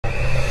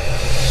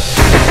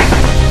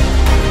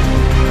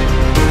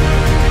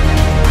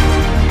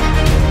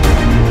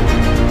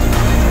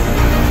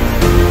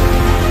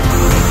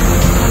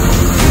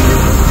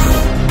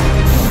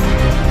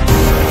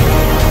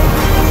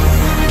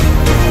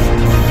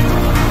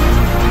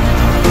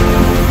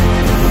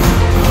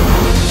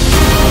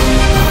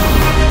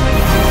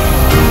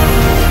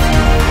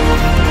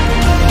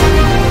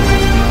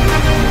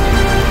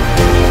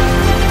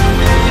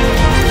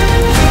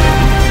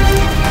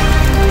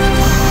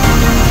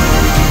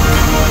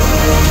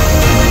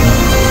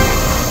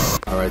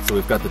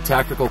we've got the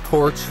tactical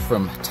torch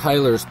from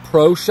Tyler's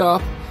Pro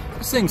Shop.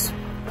 This thing's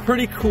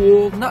pretty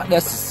cool, not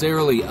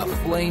necessarily a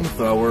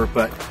flamethrower,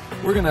 but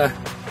we're gonna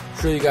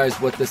show you guys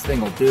what this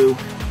thing will do.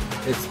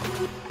 It's,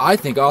 I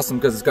think, awesome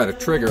because it's got a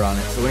trigger on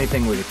it, so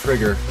anything with a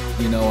trigger,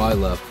 you know I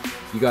love.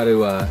 You got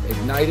to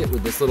ignite it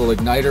with this little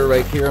igniter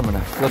right here. I'm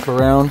gonna flip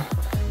around,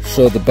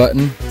 show the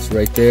button. It's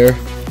right there.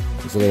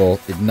 There's a little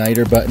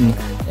igniter button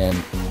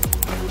and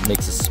it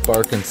makes a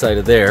spark inside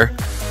of there.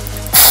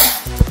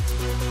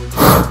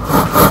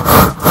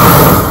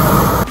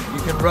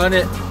 You can run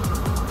it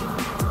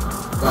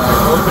by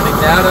opening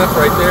that up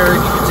right there,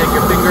 and you can take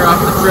your finger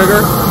off the trigger.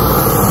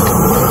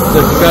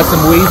 So if you've got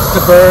some weeds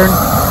to burn,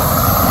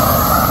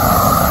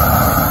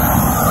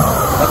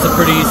 that's a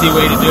pretty easy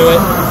way to do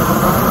it.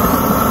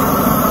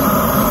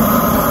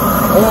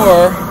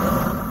 Or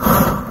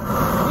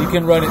you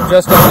can run it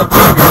just on the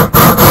trigger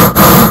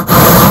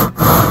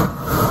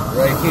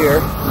right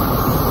here.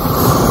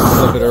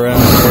 Flip it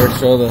around here,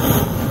 show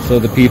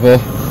the people.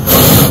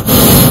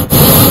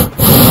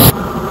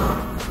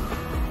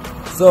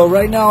 So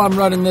right now I'm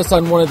running this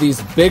on one of these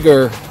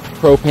bigger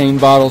propane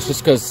bottles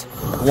just because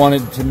I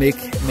wanted to make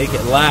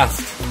it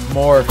last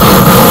more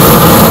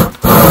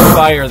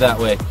fire that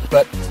way.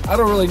 But I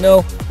don't really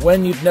know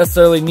when you'd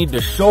necessarily need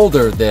to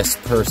shoulder this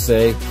per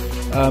se,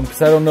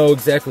 because I don't know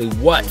exactly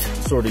what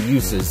sort of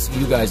uses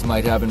you guys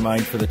might have in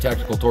mind for the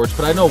tactical torch.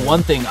 But I know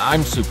one thing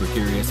I'm super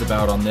curious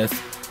about on this,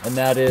 and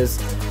that is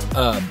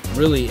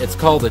really, it's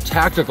called a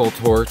tactical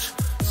torch.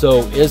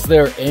 So is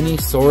there any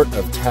sort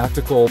of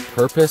tactical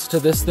purpose to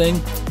this thing?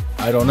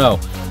 I don't know.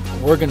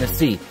 We're gonna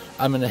see.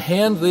 I'm gonna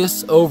hand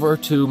this over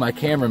to my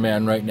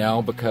cameraman right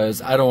now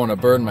because I don't wanna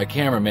burn my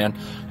cameraman.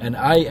 And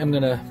I am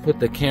gonna put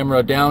the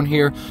camera down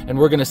here and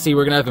we're gonna see,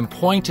 we're gonna have him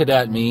pointed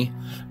at me,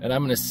 and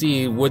I'm gonna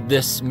see, would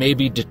this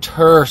maybe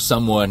deter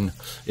someone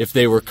if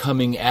they were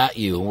coming at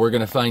you? We're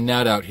gonna find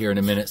that out here in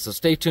a minute, so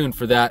stay tuned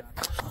for that.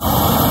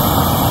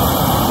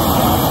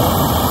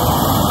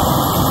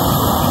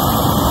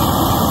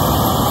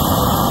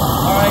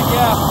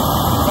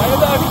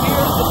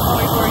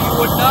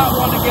 Would not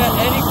want to get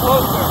any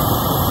closer.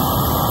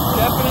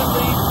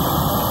 Definitely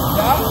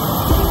that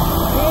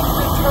could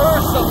deter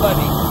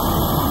somebody.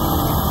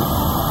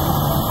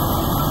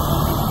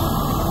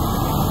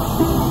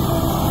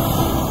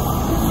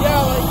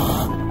 Yeah, like,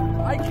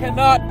 I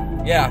cannot,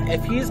 yeah,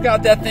 if he's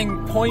got that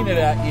thing pointed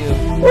at you,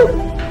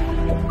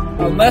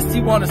 unless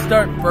you want to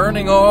start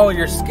burning all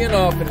your skin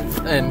off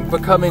and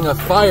becoming a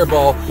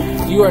fireball,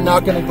 you are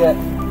not going to get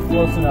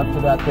close enough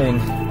to that thing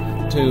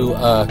to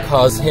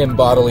cause him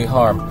bodily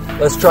harm.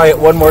 Let's try it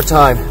one more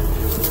time. All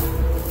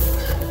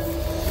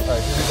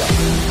right, here we go.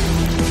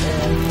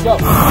 And go.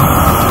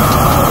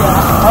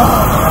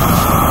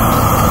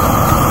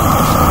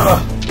 Oh,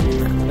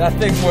 that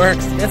thing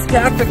works. It's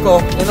tactical.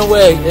 In a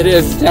way, it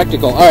is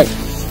tactical. All right,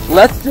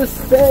 let's just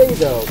say,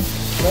 though,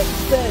 let's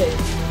say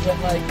that,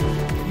 like,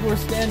 you were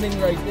standing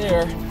right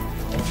there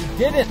and you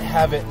didn't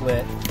have it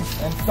lit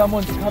and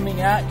someone's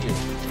coming at you.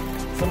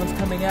 Someone's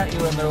coming at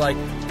you and they're like,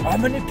 I'm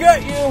gonna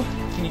get you.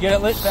 Can you get it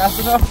lit fast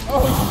enough?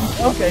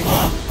 Oh, okay.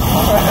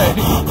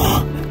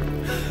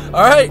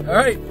 All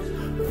right.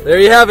 There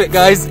you have it,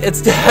 guys.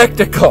 It's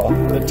tactical.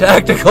 The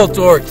tactical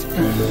torch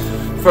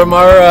from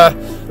our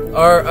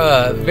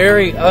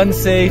very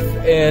unsafe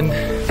and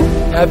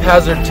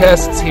haphazard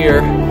tests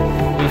here.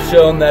 We've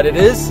shown that it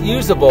is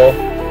usable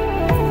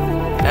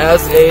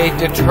as a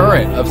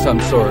deterrent of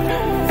some sort.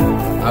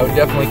 I would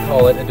definitely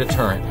call it a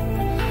deterrent.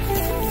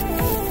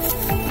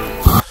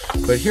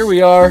 But here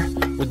we are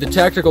with the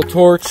tactical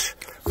torch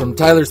from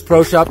Tyler's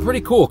Pro Shop.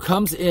 Pretty cool.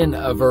 Comes in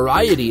a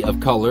variety of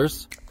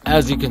colors.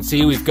 As you can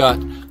see, we've got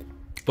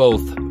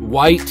both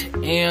white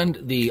and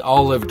the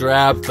olive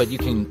drab, but you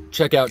can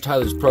check out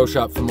Tyler's Pro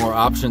Shop for more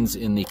options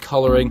in the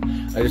coloring.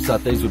 I just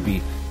thought these would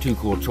be two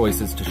cool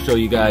choices to show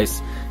you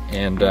guys.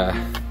 And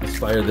let's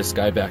fire this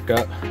guy back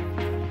up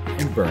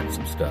and burn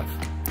some stuff.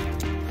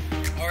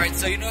 All right,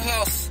 so you know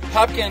how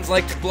pop cans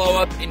like to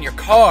blow up in your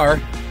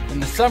car in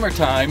the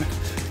summertime?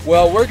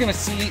 Well, we're gonna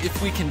see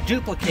if we can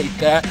duplicate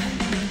that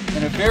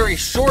in a very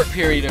short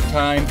period of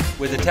time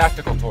with a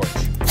tactical torch.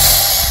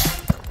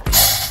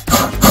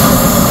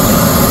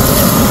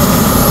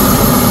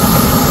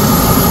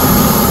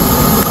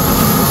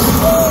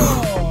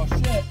 Oh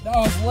shit, that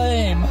was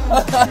lame.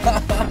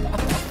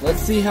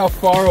 Let's see how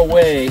far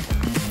away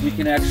we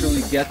can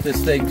actually get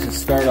this thing to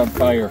start on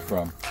fire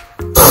from.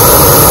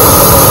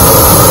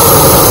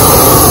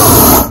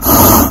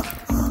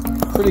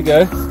 Pretty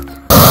good.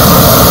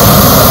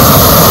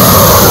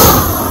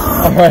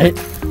 All right,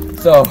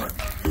 so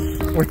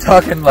we're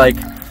talking like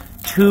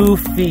 2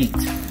 feet.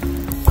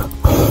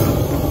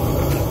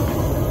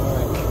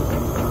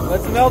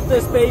 Let's melt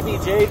this baby,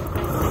 Jake.